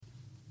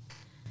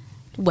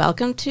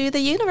Welcome to the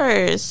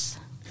universe.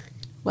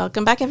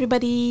 Welcome back,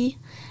 everybody.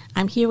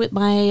 I'm here with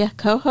my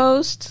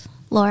co-host,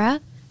 Laura,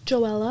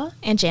 Joella,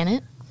 and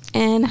Janet.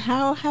 And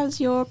how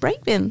has your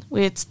break been?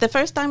 It's the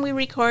first time we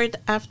record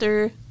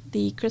after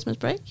the Christmas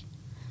break.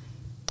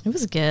 It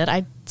was good.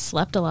 I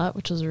slept a lot,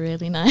 which was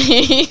really nice.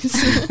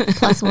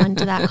 +1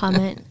 to that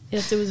comment.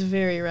 Yes, it was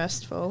very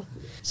restful.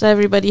 So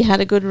everybody had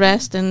a good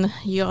rest and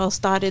you all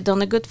started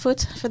on a good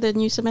foot for the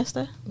new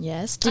semester?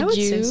 Yes. I Did would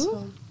you? say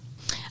so.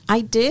 I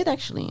did,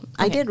 actually. Okay.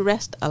 I did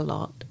rest a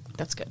lot.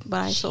 That's good.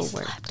 But I She still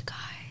slept, worked.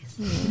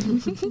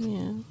 guys.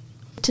 Yeah.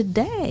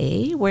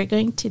 Today, we're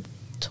going to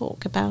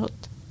talk about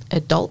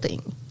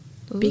adulting.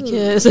 Ooh.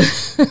 Because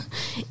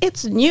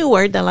it's a new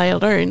word that I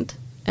learned.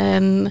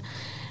 And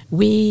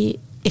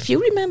if you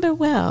remember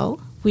well,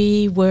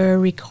 we were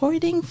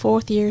recording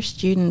fourth-year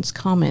students'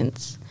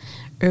 comments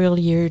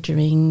earlier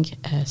during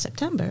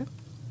September.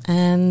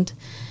 And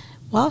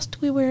whilst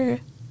we were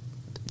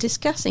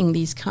discussing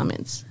these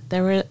comments,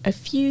 there were a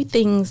few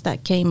things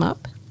that came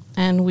up.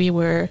 And we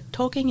were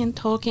talking,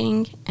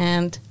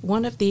 and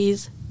one of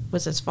these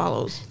was as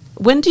follows.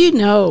 When do you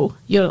know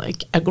you're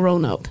like a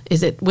grown-up?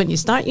 Is it when you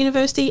start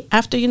university,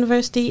 after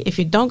university? If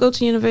you don't go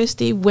to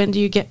university, when do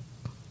you get...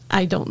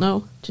 I don't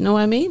know. Do you know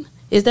what I mean?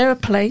 Is there a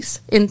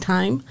place in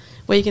time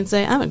where you can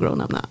say, I'm a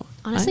grown-up now?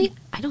 Honestly, right?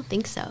 I don't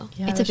think so.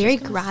 Yeah, it's a very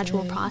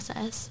gradual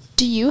process.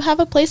 Do you have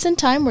a place in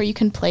time where you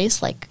can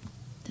place, like,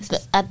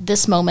 at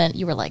this moment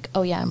you were like,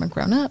 oh yeah, I'm a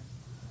grown-up?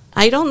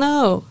 I don't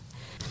know.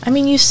 I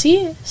mean, you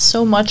see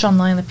so much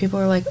online that people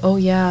are like, oh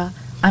yeah,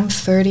 I'm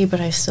 30,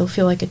 but I still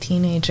feel like a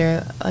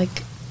teenager.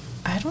 Like,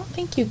 I don't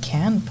think you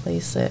can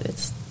place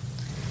it.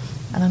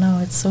 I don't know,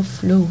 it's so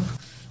flu.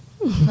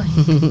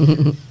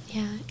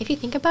 Yeah, if you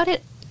think about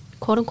it,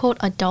 quote-unquote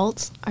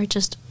adults are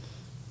just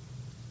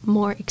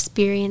more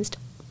experienced,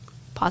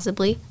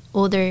 possibly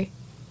older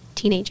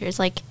teenagers.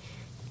 Like,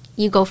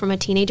 you go from a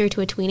teenager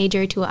to a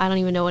tweenager to I don't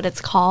even know what it's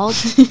called.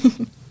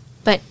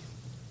 But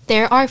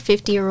there are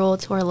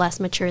 50-year-olds who are less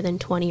mature than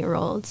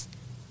 20-year-olds,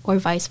 or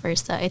vice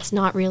versa. It's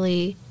not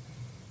really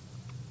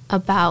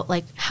about,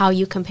 like, how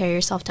you compare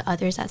yourself to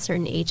others at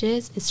certain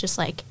ages. It's just,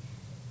 like,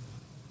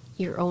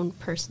 your own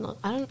personal...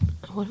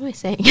 What am I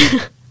saying?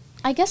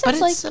 I guess But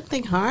it's like...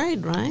 something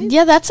hard, right?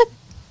 Yeah, that's a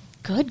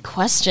good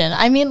question.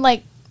 I mean,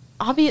 like,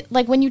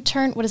 like when you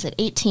turn,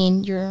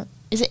 18,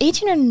 is it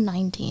 18 or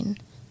 19?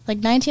 Like,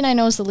 19 I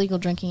know is the legal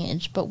drinking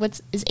age, but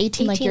is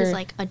 18 like 18 your is,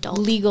 like, adult.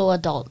 legal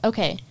adult?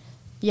 Okay.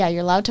 Yeah,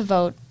 you're allowed to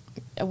vote,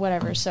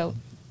 whatever. So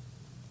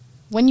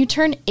when you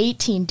turn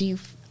 18,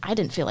 I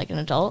didn't feel like an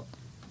adult.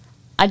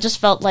 I just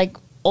felt like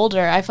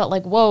older. I felt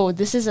like, whoa,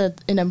 this is an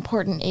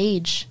important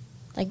age.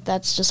 Like,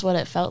 that's just what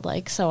it felt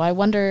like. So I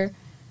wonder...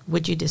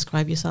 Would you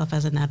describe yourself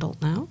as an adult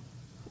now?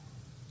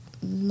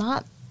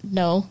 No.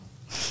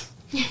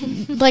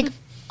 Like,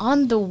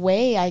 on the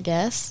way, I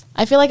guess.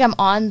 I feel like I'm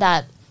on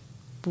that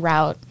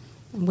route.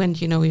 When do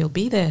you know you'll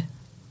be there?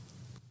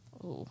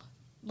 Ooh.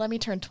 Let me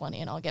turn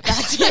 20 and I'll get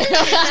back to you.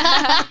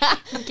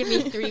 Give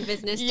me 3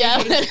 business days. Yeah,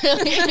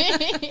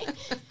 literally.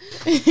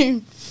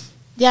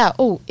 Yeah.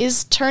 Oh,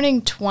 is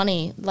turning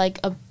 20 like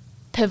a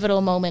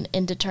pivotal moment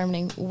in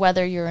determining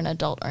whether you're an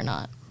adult or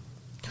not?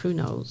 Who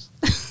knows?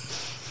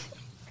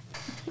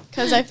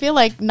 Because I feel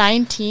like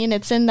 19,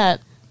 it's in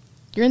that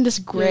you're in this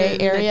gray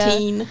You're area. a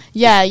teen.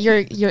 Yeah,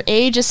 your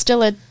age is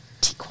still a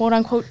quote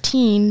unquote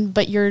teen,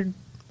 but you're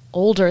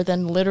older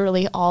than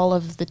literally all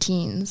of the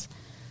teens,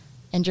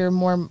 and you're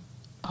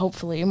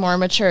hopefully more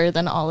mature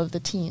than all of the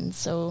teens.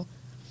 So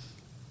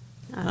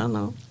I don't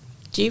know.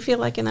 Do you feel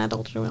like an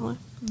adult, Joella?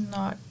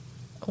 Not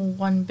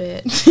one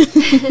bit.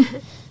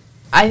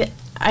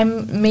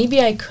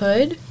 Maybe I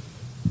could,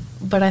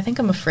 but I think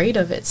I'm afraid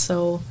of it,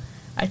 so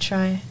I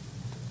try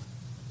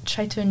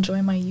to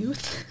enjoy my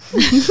youth.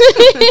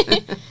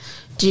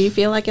 Do you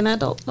feel like an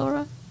adult,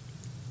 Laura?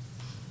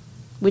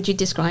 Would you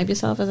describe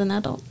yourself as an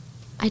adult?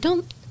 I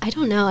don't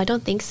know. I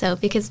don't think so,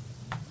 because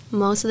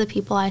most of the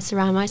people I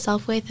surround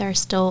myself with are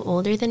still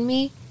older than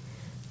me.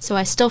 So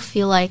I still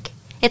feel like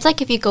it's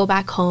like if you go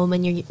back home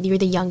and you're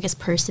the youngest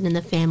person in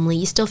the family,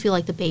 you still feel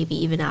like the baby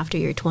even after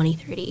you're 20,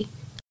 30.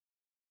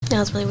 That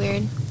was really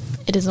weird.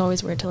 it is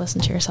always weird to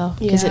listen to yourself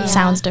because Yeah. it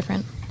sounds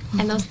different.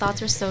 And those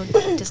thoughts are so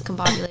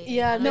discombobulated.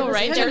 Yeah, No, was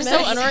right? kinda They're so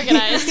messy.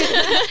 unorganized.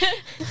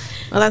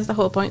 Well, that's the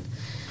whole point.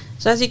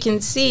 So as you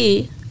can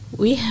see,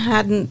 we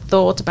hadn't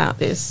thought about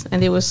this,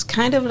 and it was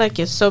kind of like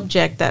a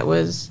subject that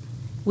was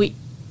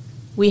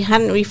we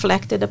hadn't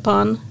reflected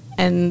upon,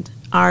 and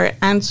our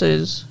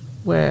answers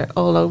were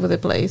all over the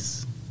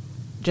place,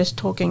 just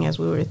talking as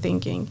we were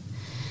thinking,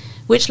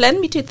 which led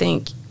me to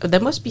think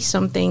there must be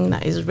something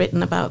that is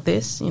written about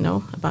this, you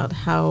know, about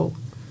how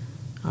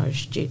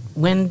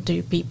when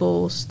do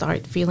people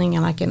start feeling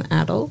like an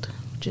adult,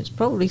 which is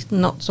probably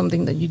not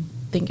something that you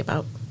think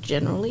about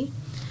generally.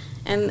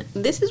 And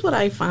this is what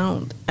I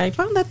found. I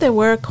found that there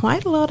were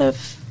quite a lot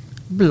of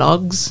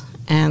blogs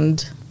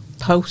and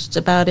posts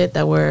about it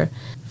that were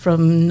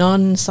from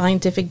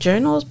non-scientific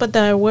journals, but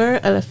there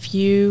were a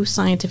few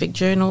scientific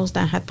journals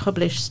that had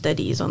published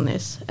studies on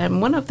this.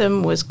 And one of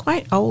them was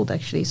quite old,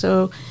 actually.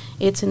 So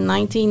it's in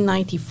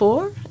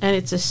 1994, and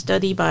it's a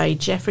study by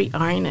Jeffrey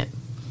Arnott.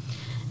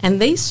 And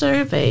they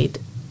surveyed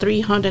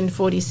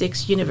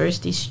 346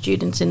 university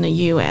students in the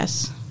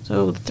U.S.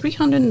 So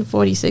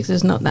 346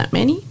 is not that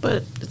many,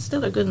 but it's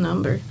still a good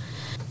number.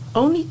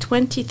 Only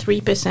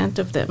 23%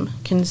 of them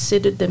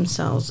considered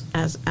themselves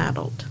as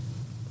adult.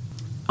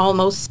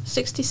 Almost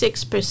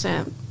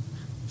 66%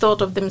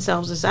 thought of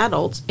themselves as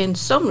adults in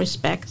some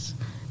respects,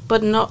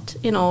 but not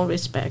in all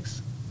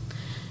respects.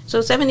 So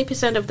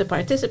 70% of the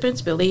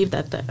participants believe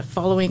that the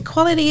following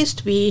qualities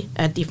to be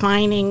a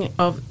defining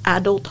of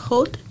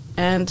adulthood,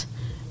 and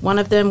one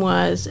of them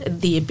was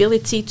the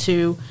ability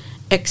to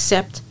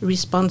accept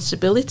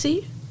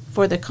responsibility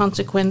for the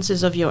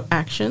consequences of your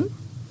action.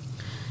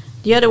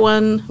 The other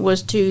one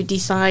was to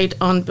decide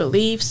on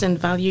beliefs and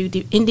value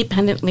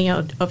independently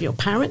of your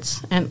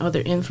parents and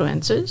other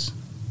influencers.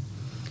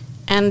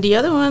 And the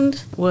other one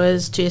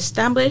was to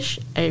establish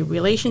a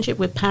relationship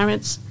with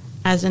parents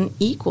as an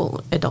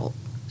equal adult.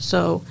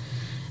 So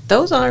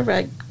those are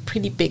like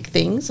pretty big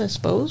things, I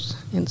suppose,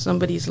 in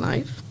somebody's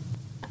life.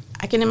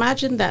 I can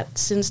imagine that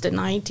since the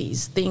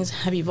 90s, things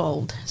have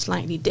evolved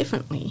slightly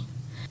differently.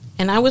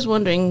 And I was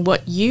wondering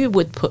what you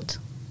would put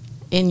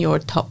in your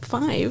top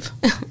 5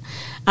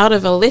 out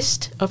of a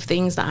list of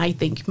things that I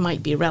think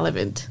might be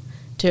relevant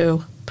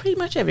to pretty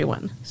much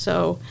everyone.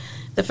 So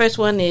the first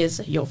one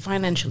is you're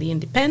financially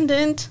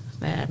independent.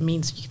 That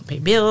means you can pay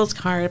bills,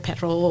 car,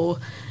 petrol,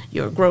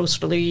 your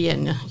grocery,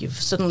 and you're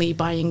suddenly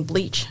buying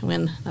bleach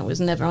when that was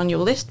never on your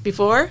list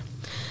before.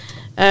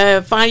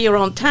 File your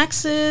own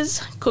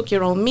taxes, cook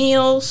your own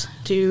meals,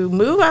 to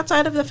move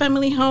outside of the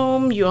family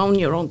home, you own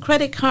your own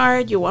credit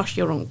card, you wash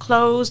your own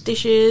clothes,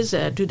 dishes,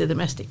 do the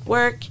domestic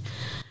work,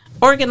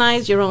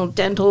 organize your own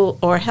dental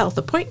or health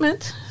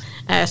appointment,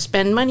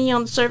 spend money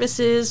on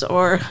services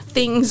or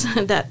things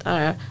that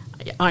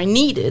are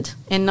needed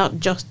and not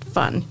just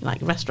fun,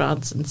 like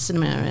restaurants and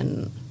cinema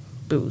and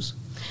booze.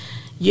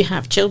 You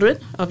have children,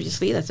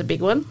 obviously, that's a big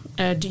one.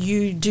 Do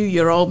you do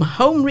your own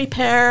home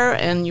repair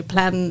and you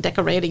plan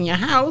decorating your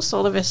house?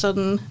 All of a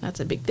sudden, that's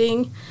a big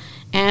thing.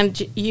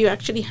 And you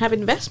actually have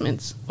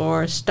investments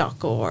or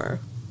stock or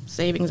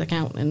savings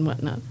account and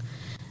whatnot.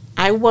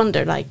 I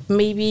wonder, like,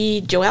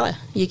 maybe, Joella,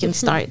 you can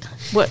start.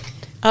 What,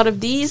 out of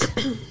these,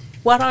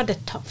 what are the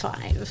top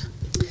 5?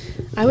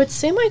 I would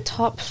say my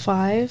top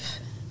 5,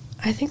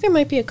 I think there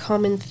might be a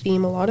common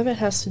theme. A lot of it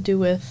has to do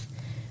with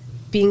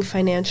being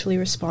financially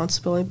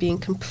responsible and being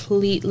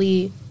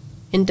completely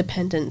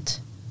independent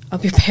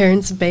of your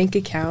parents' bank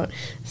account.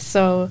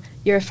 So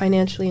you're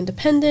financially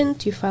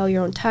independent, you file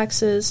your own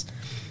taxes,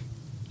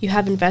 you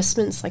have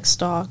investments like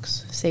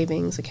stocks,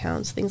 savings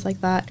accounts, things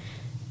like that,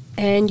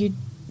 and you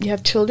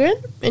have children,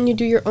 and you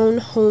do your own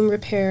home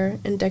repair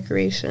and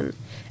decoration.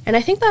 And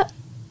I think that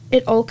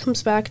it all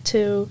comes back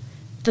to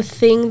the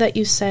thing that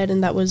you said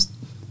and that was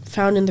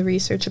found in the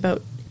research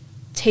about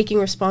taking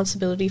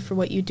responsibility for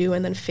what you do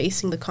and then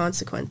facing the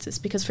consequences.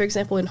 Because, for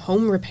example, in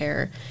home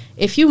repair,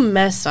 if you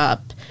mess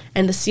up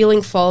and the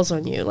ceiling falls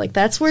on you, like,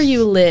 that's where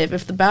you live.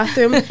 If the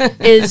bathroom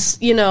is,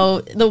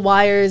 the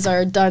wires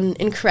are done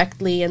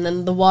incorrectly and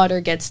then the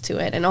water gets to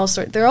it and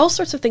there are all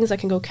sorts of things that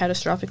can go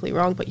catastrophically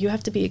wrong, but you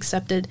have to be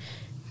accepted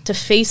to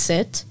face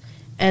it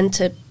and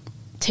to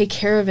take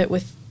care of it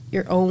with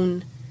your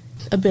own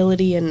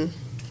ability. And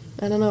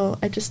I don't know,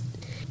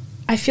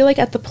 I feel like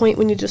at the point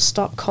when you just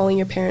stop calling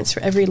your parents for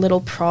every little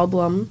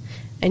problem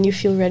and you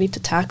feel ready to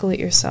tackle it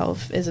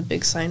yourself is a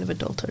big sign of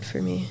adulthood for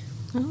me.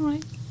 All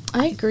right.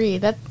 I agree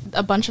that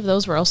a bunch of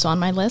those were also on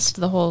my list.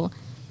 The whole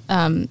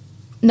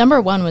number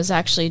 1 was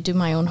actually do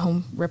my own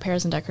home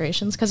repairs and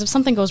decorations, because if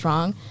something goes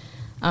wrong,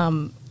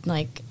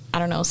 like, I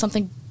don't know,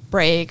 something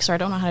breaks or I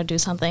don't know how to do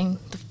something,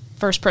 the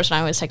first person I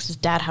always text is,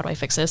 Dad, how do I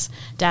fix this?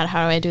 Dad,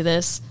 how do I do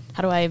this?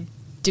 How do I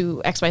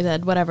do X, Y,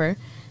 Z, whatever.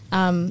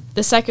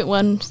 The second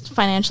one,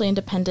 financially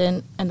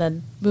independent, and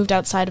then moved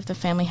outside of the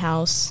family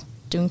house,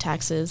 doing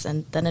taxes,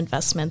 and then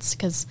investments,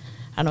 because,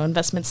 I don't know,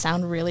 investments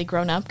sound really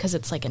grown up because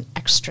it's like an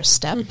extra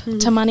step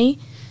to money.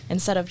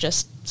 Instead of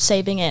just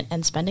saving it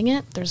and spending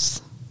it,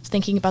 there's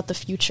thinking about the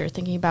future,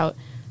 thinking about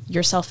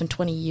yourself in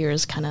 20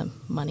 years kind of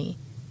money.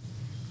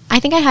 I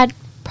think I had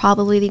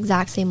probably the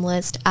exact same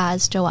list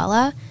as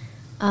Joella.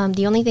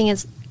 The only thing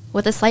is,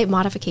 with a slight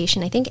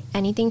modification, I think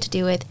anything to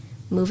do with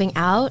moving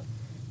out,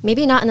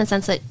 maybe not in the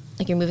sense that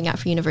like you're moving out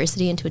for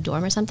university into a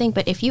dorm or something,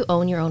 but if you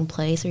own your own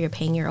place or you're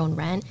paying your own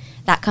rent,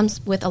 that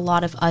comes with a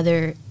lot of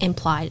other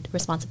implied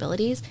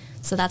responsibilities.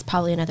 So that's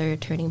probably another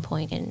turning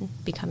point in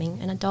becoming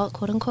an adult,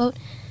 quote unquote.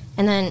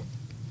 And then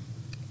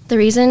the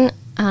reason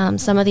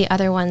some of the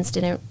other ones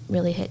didn't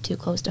really hit too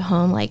close to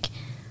home, like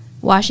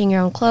washing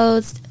your own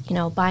clothes,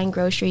 buying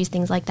groceries,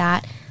 things like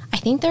that. I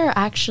think there are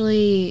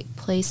actually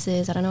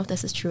places, I don't know if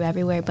this is true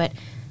everywhere, but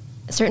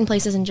certain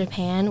places in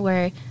Japan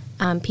where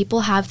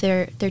people have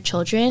their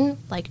children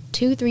like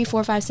 2, 3,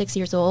 4, 5, 6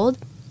 years old,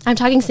 I'm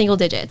talking single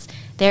digits.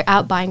 They're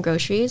out buying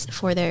groceries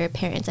for their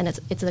parents, and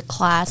it's a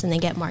class, and they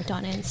get marked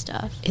on it and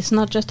stuff. It's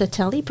not just a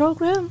telly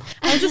program.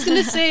 I was just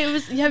gonna say it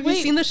was. Have you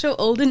seen the show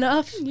Old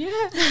Enough? Yeah.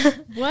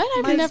 What?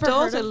 I've My never heard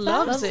daughter of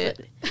loves that.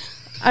 it.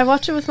 I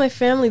watch it with my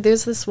family.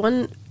 There's this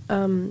one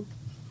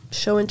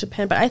show in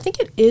Japan, but I think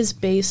it is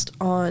based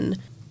on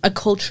a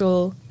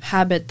cultural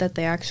habit that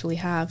they actually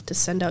have to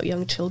send out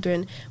young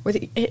children, where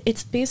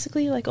it's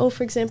basically like, oh,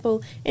 for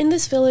example, in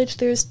this village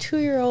there's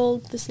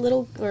 2-year-old, this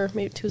little, or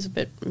maybe 2 is a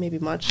bit maybe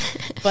much,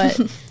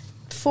 but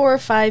 4 or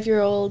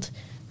 5-year-old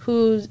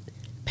whose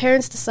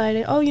parents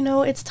decided, oh, you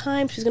know, it's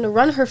time, she's going to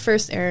run her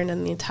first errand,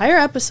 and the entire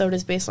episode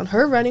is based on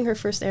her running her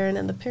first errand,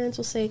 and the parents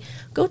will say,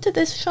 go to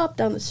this shop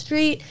down the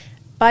street,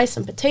 buy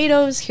some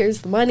potatoes,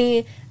 here's the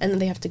money, and then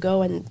they have to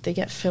go and they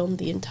get filmed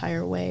the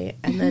entire way,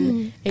 and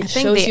then it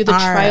shows you the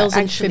trials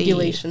and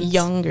tribulations.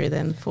 Younger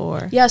than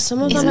 4. Yeah,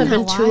 some of them have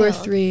been that 2 or wild?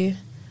 3.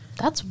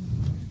 That's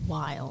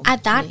wild.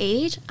 At that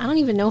age, I don't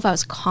even know if I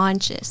was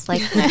conscious.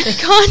 Like,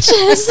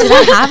 conscious? Did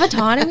I have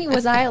autonomy?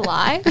 Was I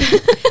alive?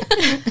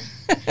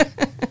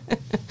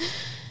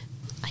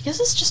 I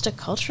guess it's just a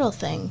cultural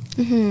thing.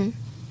 Mm-hmm.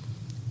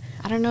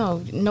 I don't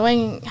know.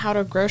 Knowing how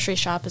to grocery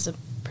shop is a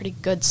pretty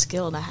good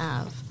skill to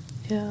have.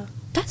 Yeah.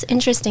 That's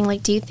interesting.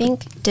 Like, do you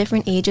think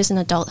different ages in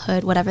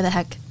adulthood, whatever the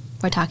heck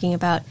we're talking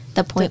about,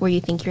 the point where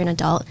you think you're an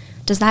adult,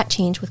 does that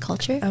change with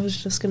culture? I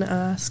was just going to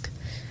ask.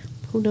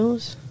 Who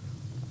knows?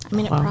 I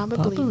mean, it Well,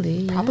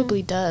 probably probably,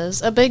 yeah.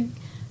 does. A big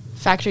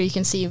factor you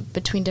can see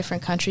between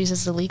different countries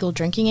is the legal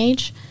drinking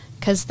age,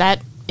 because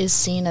that is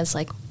seen as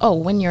like, oh,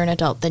 when you're an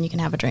adult, then you can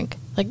have a drink.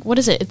 Like, what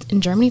is it?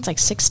 In Germany, it's like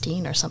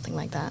 16 or something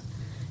like that.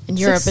 In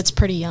Europe, it's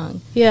pretty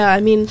young. Yeah, I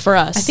mean, For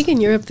us. I think in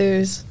Europe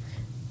there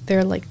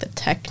are like the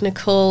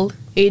technical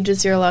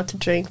ages you're allowed to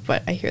drink,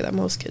 but I hear that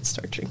most kids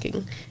start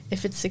drinking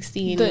if it's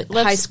 16.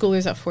 High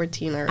schoolers at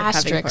 14 are having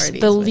Asterisk, parties. the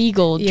but-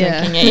 legal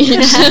Yeah. drinking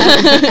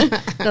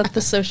age. Not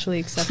the socially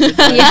accepted.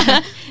 one.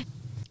 Yeah.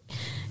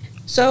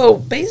 So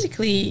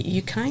basically,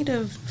 you kind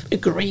of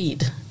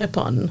agreed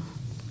upon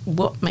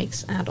what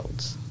makes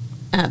adults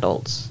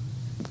adults.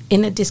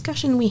 In a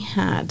discussion we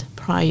had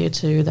prior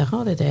to the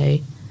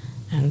holiday,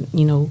 and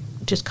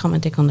just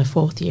commenting on the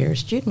 4th year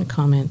student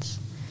comments,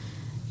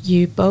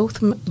 you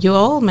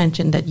all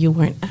mentioned that you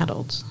weren't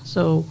adults,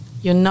 so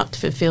you're not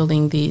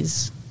fulfilling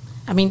these.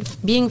 I mean,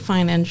 being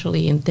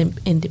financially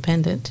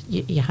independent,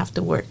 you have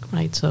to work,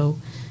 right? So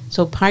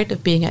part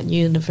of being at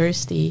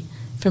university,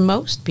 for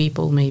most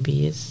people,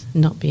 maybe is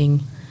not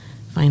being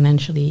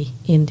financially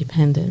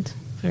independent.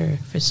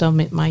 For some,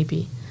 it might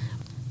be.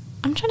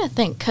 I'm trying to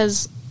think,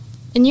 because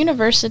in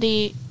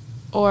university,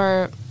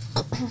 or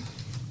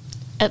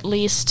at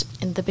least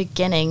in the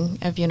beginning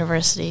of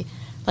university,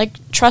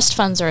 like trust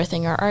funds are a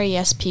thing, or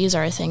RESPs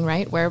are a thing,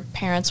 right? Where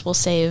parents will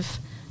save,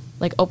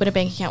 like open a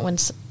bank account when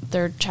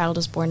their child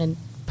is born and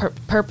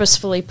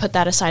purposefully put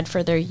that aside for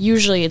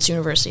usually it's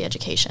university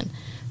education.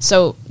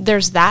 So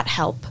there's that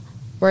help,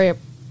 where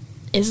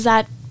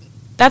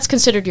that's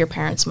considered your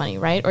parents' money,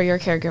 right? Or your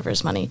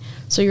caregiver's money.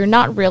 So you're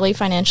not really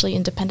financially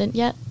independent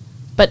yet,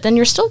 but then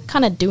you're still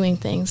kind of doing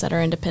things that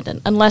are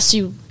independent. Unless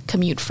you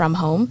commute from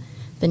home,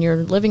 then you're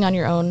living on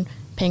your own,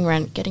 paying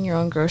rent, getting your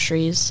own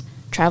groceries,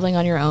 traveling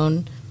on your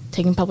own,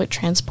 taking public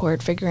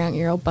transport, figuring out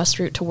your own bus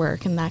route to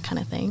work, and that kind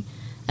of thing.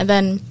 And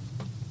then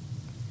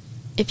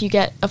if you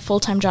get a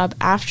full-time job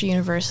after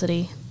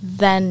university,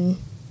 then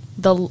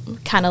the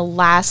kind of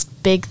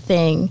last big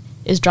thing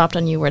is dropped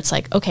on you, where it's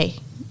like, okay,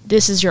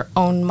 this is your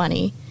own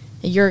money.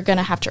 You're going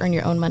to have to earn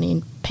your own money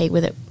and pay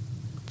with it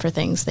for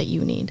things that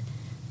you need,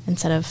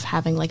 instead of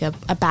having like a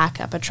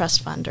backup, a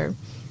trust fund, or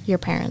your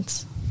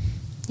parents.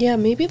 Yeah,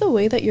 maybe the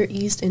way that you're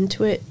eased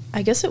into it,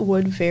 I guess it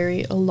would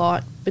vary a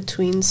lot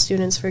between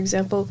students. For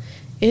example,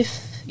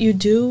 if you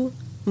do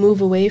move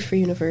away for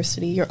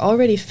university, you're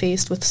already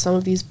faced with some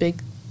of these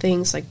big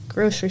things like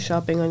grocery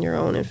shopping on your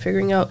own and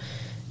figuring out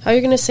how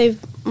you're going to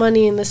save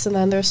money and this and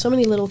that. And there are so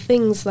many little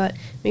things that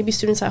maybe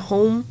students at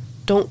home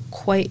don't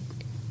quite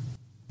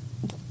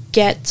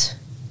get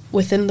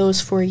within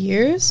those 4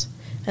 years.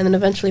 And then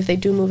eventually if they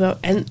do move out,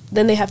 and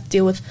then they have to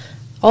deal with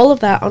all of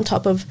that on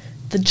top of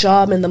the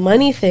job and the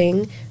money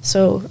thing.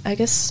 So I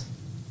guess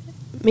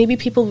maybe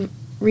people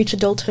reach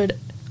adulthood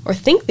or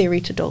think they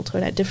reach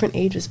adulthood at different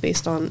ages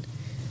based on,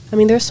 I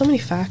mean, there are so many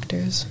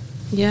factors.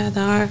 Yeah,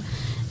 there are.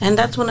 And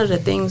that's one of the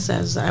things,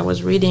 as I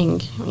was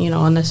reading,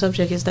 on the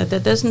subject, is that there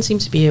doesn't seem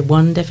to be a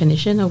one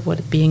definition of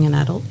what being an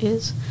adult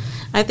is.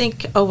 I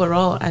think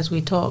overall, as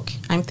we talk,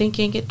 I'm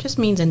thinking it just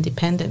means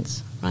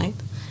independence, right?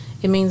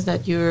 It means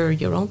that you're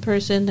your own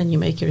person and you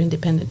make your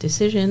independent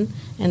decision,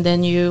 and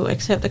then you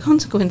accept the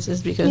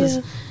consequences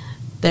because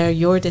they're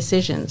your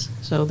decisions.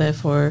 So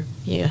therefore,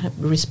 you're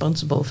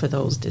responsible for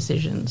those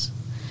decisions.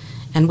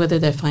 And whether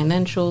they're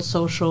financial,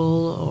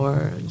 social,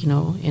 or,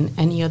 in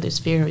any other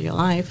sphere of your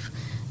life,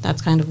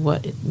 that's kind of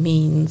what it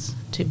means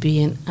to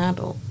be an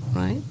adult,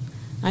 right?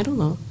 I don't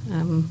know.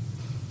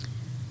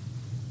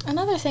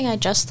 Another thing I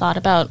just thought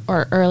about,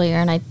 or earlier,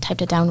 and I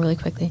typed it down really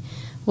quickly,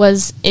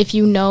 was if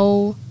you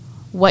know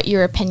what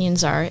your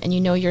opinions are and you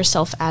know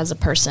yourself as a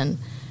person.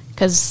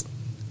 Because,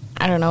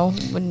 I don't know,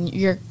 when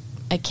you're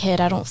a kid,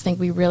 I don't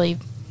think we really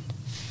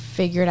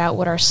figured out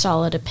what our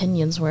solid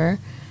opinions were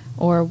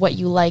or what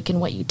you like and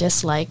what you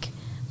dislike.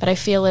 But I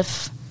feel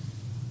if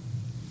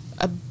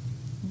a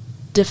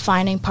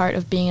defining part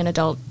of being an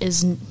adult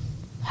is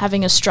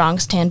having a strong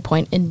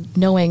standpoint in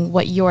knowing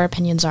what your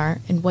opinions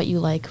are and what you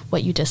like,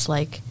 what you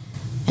dislike,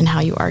 and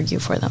how you argue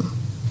for them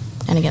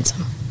and against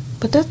them.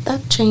 But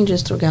that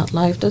changes throughout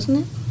life, doesn't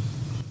it?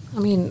 I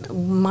mean,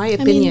 my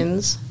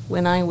opinions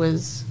when I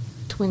was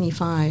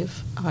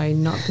 25 are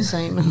not the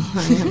same as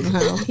I am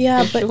now.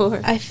 Yeah, for but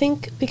sure. I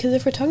think because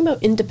if we're talking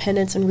about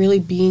independence and really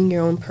being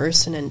your own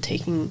person and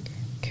taking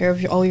care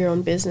of all your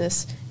own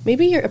business,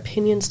 maybe your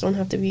opinions don't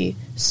have to be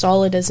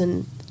solid as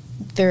in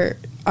they're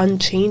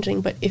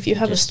unchanging, but if you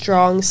have a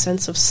strong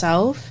sense of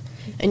self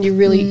and you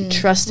really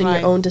trust in right.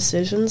 your own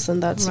decisions,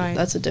 then that's Right.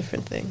 that's a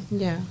different thing.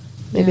 Yeah.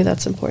 Maybe Yeah.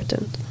 that's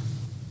important.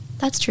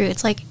 That's true.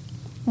 It's like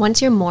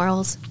once your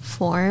morals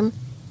form,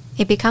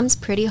 it becomes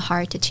pretty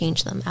hard to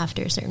change them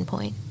after a certain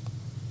point.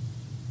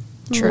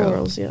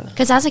 Morals, yeah.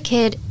 Because as a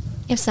kid,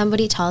 if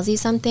somebody tells you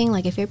something,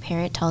 like if your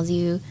parent tells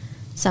you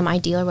some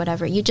ideal or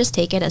whatever, you just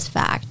take it as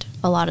fact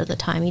a lot of the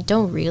time. You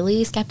don't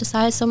really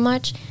skepticize so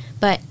much.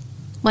 But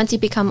once you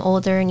become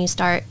older and you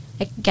start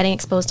getting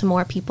exposed to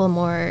more people,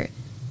 more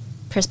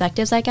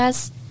perspectives, I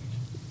guess,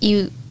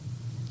 you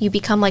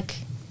become like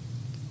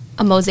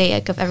a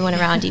mosaic of everyone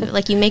around you.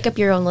 Like you make up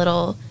your own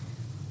little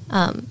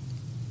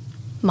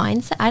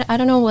mindset. I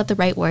don't know what the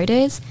right word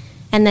is.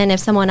 And then if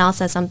someone else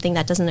says something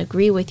that doesn't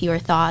agree with your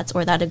thoughts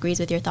or that agrees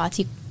with your thoughts,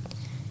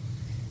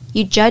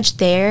 you judge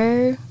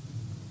their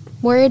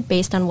word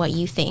based on what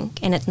you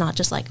think. And it's not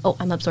just like, oh,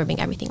 I'm absorbing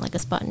everything like a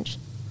sponge.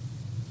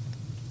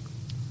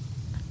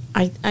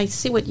 I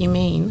see what you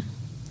mean.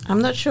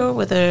 I'm not sure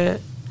whether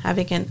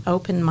having an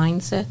open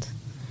mindset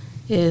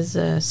is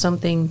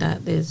something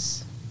that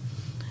is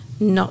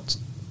not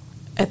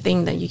a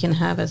thing that you can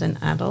have as an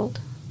adult.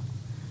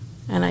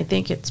 And I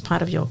think it's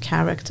part of your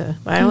character.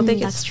 But I don't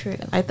think that's it's true.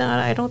 I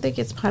don't think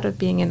it's part of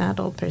being an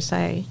adult per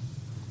se.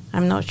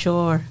 I'm not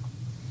sure.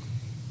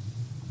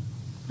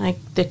 Like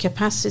the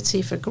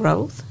capacity for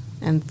growth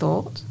and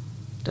thought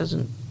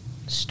doesn't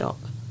stop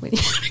when you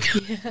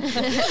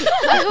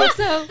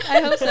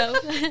I hope so.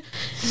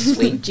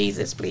 Sweet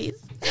Jesus, please.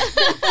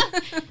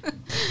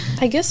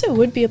 I guess it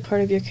would be a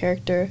part of your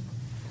character.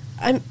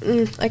 I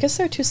guess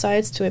there are two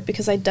sides to it,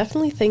 because I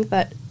definitely think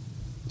that,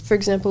 for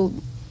example,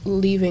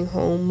 leaving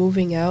home,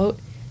 moving out,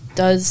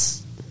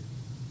 does...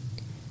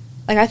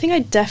 Like, I think I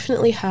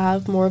definitely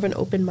have more of an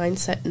open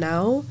mindset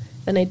now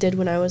than I did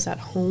when I was at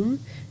home,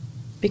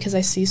 because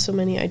I see so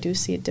many, I do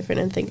see it different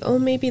and think, oh,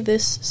 maybe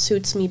this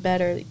suits me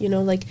better. You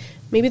know, like,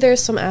 maybe there are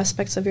some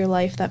aspects of your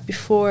life that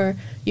before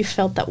you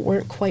felt that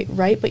weren't quite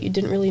right, but you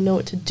didn't really know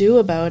what to do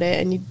about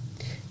it, and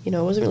you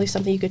know, it wasn't really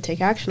something you could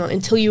take action on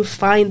until you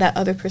find that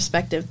other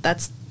perspective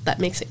that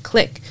makes it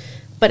click.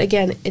 But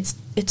again, it's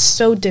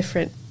so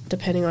different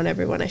depending on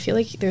everyone. I feel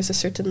like there's a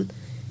certain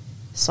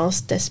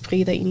sens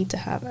d'esprit that you need to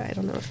have. I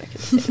don't know if I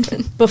can say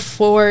it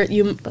before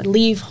you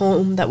leave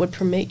home that would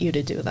permit you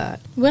to do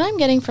that. What I'm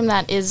getting from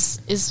that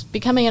is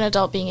becoming an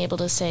adult, being able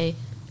to say,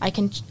 I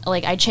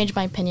changed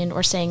my opinion,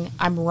 or saying,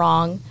 I'm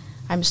wrong,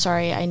 I'm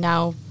sorry, I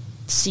now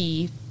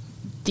see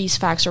these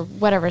facts, or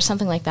whatever,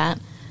 something like that.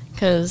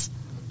 Because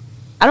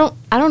I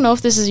don't know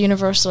if this is a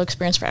universal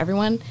experience for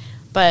everyone,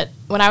 but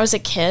when I was a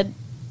kid,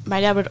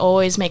 my dad would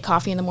always make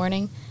coffee in the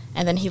morning,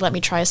 and then he let me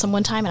try some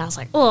one time, and I was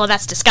like, oh,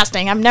 that's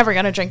disgusting, I'm never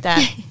going to drink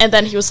that. And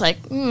then he was like,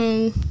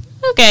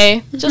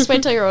 okay, just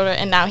wait till you're older.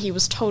 And now he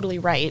was totally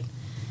right.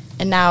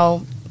 And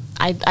now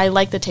I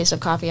like the taste of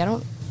coffee. I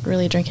don't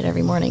really drink it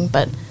every morning,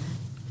 but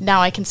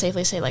now I can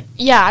safely say, like,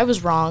 yeah, I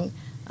was wrong.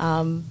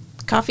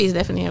 Coffee is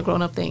definitely a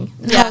grown-up thing.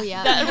 Yeah. Oh,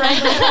 yeah.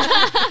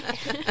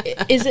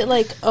 Right? Is it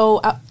like,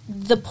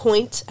 the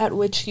point at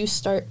which you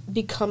start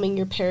becoming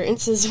your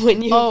parents is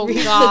when you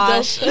reach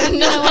gosh. adulthood?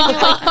 No,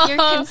 when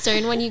you're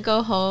concerned when you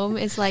go home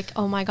is like,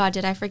 oh my god,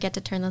 did I forget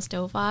to turn the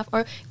stove off?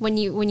 Or when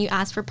you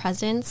ask for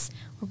presents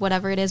or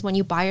whatever it is, when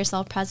you buy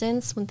yourself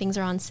presents when things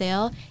are on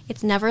sale,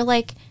 it's never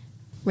like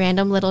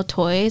random little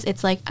toys.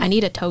 It's like, I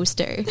need a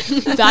toaster.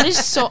 That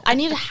is so... I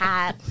need a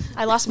hat.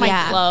 I lost my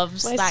Yeah.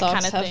 gloves, My that socks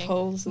kind of have thing.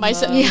 holes in My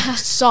them.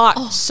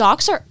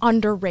 socks are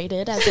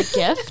underrated as a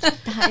gift.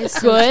 That is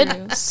so Good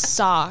true.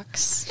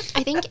 socks.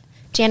 I think,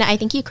 Jana,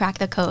 you cracked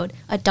the code.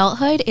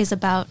 Adulthood is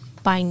about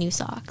buying new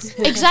socks.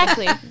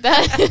 Exactly.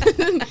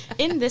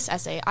 In this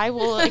essay, I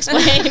will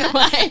explain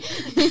why.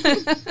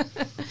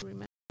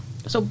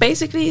 So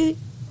basically,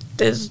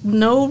 there's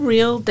no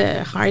real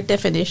hard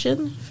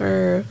definition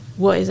for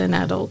what is an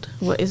adult,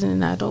 what isn't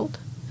an adult.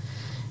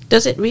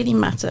 Does it really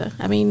matter?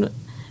 I mean,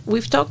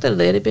 we've talked a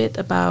little bit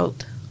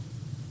about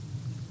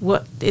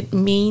what it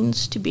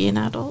means to be an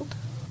adult.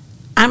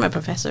 I'm a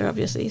professor,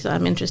 obviously, so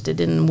I'm interested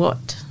in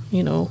what,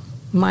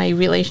 my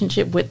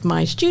relationship with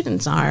my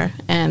students are.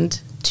 And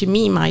to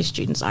me, my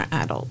students are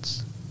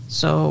adults.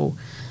 So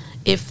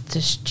if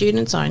the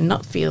students are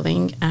not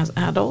feeling as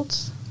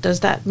adults, does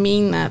that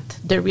mean that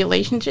the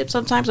relationship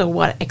sometimes, or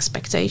what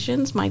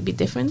expectations might be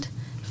different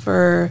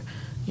for,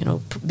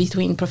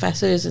 between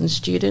professors and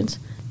students.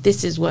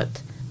 This is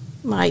what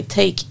my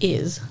take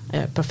is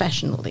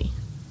professionally.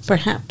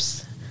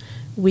 Perhaps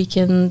we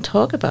can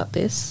talk about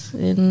this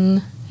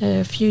in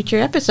a future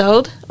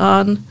episode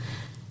on,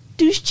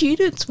 do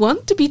students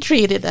want to be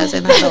treated as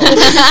an adult?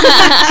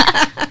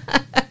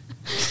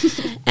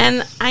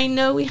 And I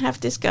know we have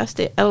discussed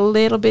it a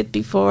little bit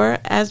before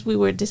as we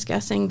were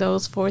discussing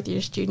those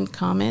fourth-year student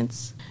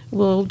comments.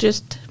 We'll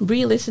just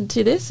re-listen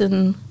to this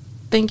and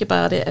think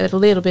about it a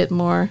little bit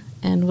more,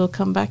 and we'll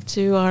come back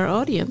to our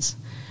audience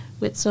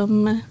with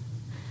some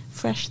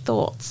fresh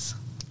thoughts.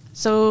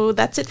 So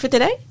that's it for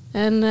today,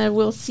 and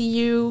we'll see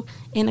you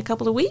in a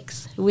couple of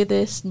weeks with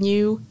this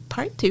new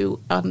part 2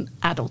 on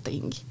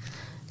adulting.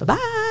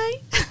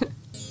 Bye-bye!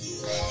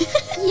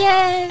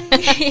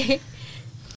 Yay!